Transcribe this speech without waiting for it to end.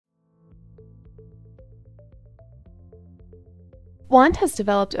WAND has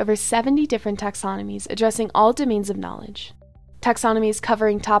developed over 70 different taxonomies addressing all domains of knowledge. Taxonomies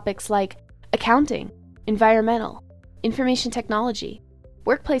covering topics like accounting, environmental, information technology,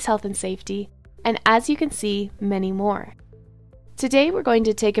 workplace health and safety, and as you can see, many more. Today we're going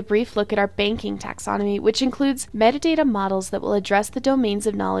to take a brief look at our banking taxonomy, which includes metadata models that will address the domains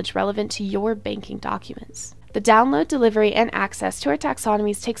of knowledge relevant to your banking documents. The download, delivery, and access to our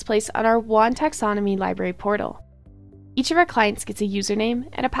taxonomies takes place on our WAND Taxonomy Library portal. Each of our clients gets a username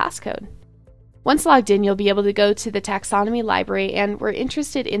and a passcode. Once logged in, you'll be able to go to the taxonomy library, and we're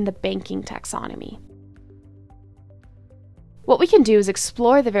interested in the banking taxonomy. What we can do is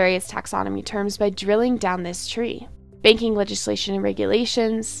explore the various taxonomy terms by drilling down this tree. Banking legislation and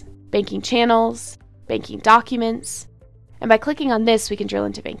regulations, banking channels, banking documents, and by clicking on this we can drill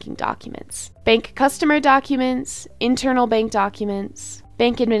into banking documents. Bank customer documents, internal bank documents,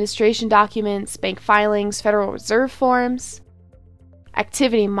 bank administration documents, bank filings, Federal Reserve forms,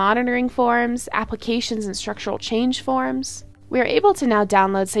 activity monitoring forms, applications and structural change forms. We are able to now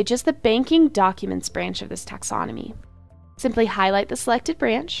download, say, just the banking documents branch of this taxonomy. Simply highlight the selected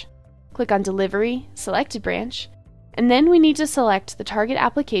branch, click on Delivery, Selected Branch, and then we need to select the target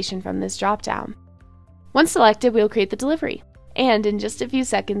application from this dropdown. Once selected, we'll create the delivery, and in just a few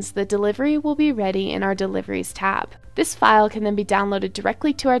seconds, the delivery will be ready in our Deliveries tab. This file can then be downloaded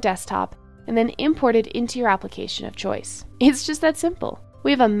directly to our desktop and then imported into your application of choice. It's just that simple.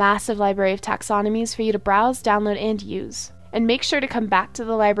 We have a massive library of taxonomies for you to browse, download, and use. And make sure to come back to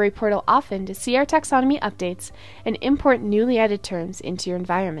the library portal often to see our taxonomy updates and import newly added terms into your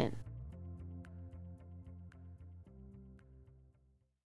environment.